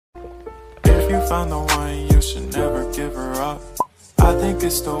you found the one, you should never give her up. I think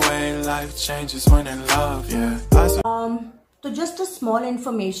it's the way life changes when in love, yeah. तो just a small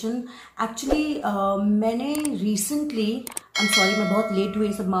information actually मैंने recently, I am sorry मैं बहुत late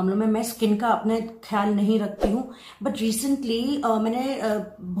हुई सब मामलों में, मैं skin का अपने ख्याल नहीं रखती हूँ, बट रिसेंटली मैंने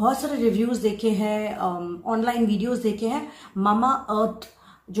बहुत सारे रिव्यूज़ देखे हैं, ऑनलाइन वीडियोस देखे हैं मामा अर्थ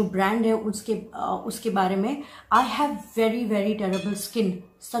जो ब्रांड है उसके बारे में. I have very very terrible skin.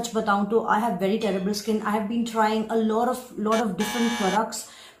 सच बताऊं तो I have very terrible skin. I have been trying a lot of different products.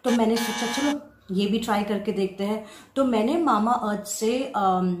 तो मैंने सोचा चलो ये भी ट्राई करके देखते हैं. तो मैंने मामा अर्थ से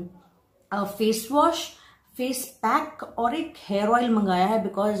फेस वॉश, फेस पैक और एक हेयर ऑयल मंगाया है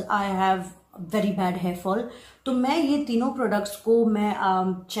because I have very bad hair fall. तो मैं ये तीनों प्रोडक्ट्स को मैं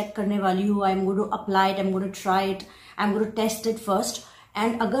चेक करने वाली हूँ. I am going to apply it, I am going to try it, I am going to test it first.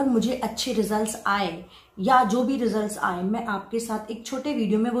 And अगर मुझे अच्छे रिजल्ट्स आए या जो भी रिजल्ट्स आए मैं आपके साथ एक छोटे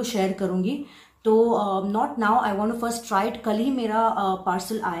वीडियो में वो शेयर करूँगी. तो not now, I want to first try it. कल ही मेरा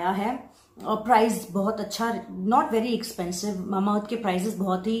पार्सल आया है. प्राइस बहुत अच्छा, नॉट वेरी एक्सपेंसिव. मामाअर्थ के प्राइसेस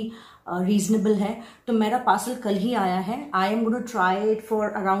बहुत ही रीजनेबल है. तो मेरा पार्सल कल ही आया है. I am going to try it for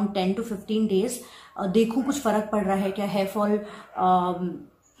around 10 to 15 days. देखूं कुछ फर्क पड़ रहा है क्या, हेयर फॉल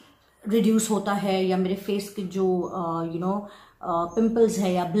रिड्यूस होता है या मेरे फेस के जो पिंपल्स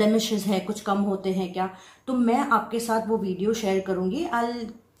है या ब्लेमिशेस है कुछ कम होते हैं क्या. तो मैं आपके साथ वो वीडियो शेयर करूंगी. I will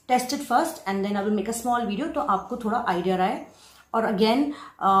test it first and then I will make a small video तो आपको थोड़ा आइडिया आए. और अगेन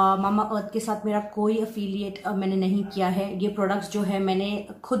मामा अर्थ के साथ मेरा कोई अफिलिएट मैंने नहीं किया है. ये प्रोडक्ट्स जो है मैंने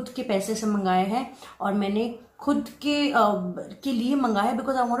खुद के पैसे से मंगाए हैं और मैंने खुद के लिए मंगाया है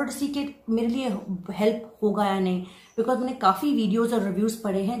बिकॉज आई वांटेड टू सी कि मेरे लिए हेल्प होगा या नहीं. बिकॉज मैंने काफ़ी वीडियोस और रिव्यूज़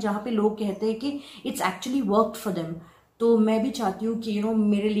पढ़े हैं जहाँ पे लोग कहते हैं कि it's actually worked for them. तो मैं भी चाहती हूँ कि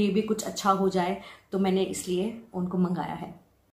मेरे लिए भी कुछ अच्छा हो जाए. तो मैंने इसलिए उनको मंगाया है.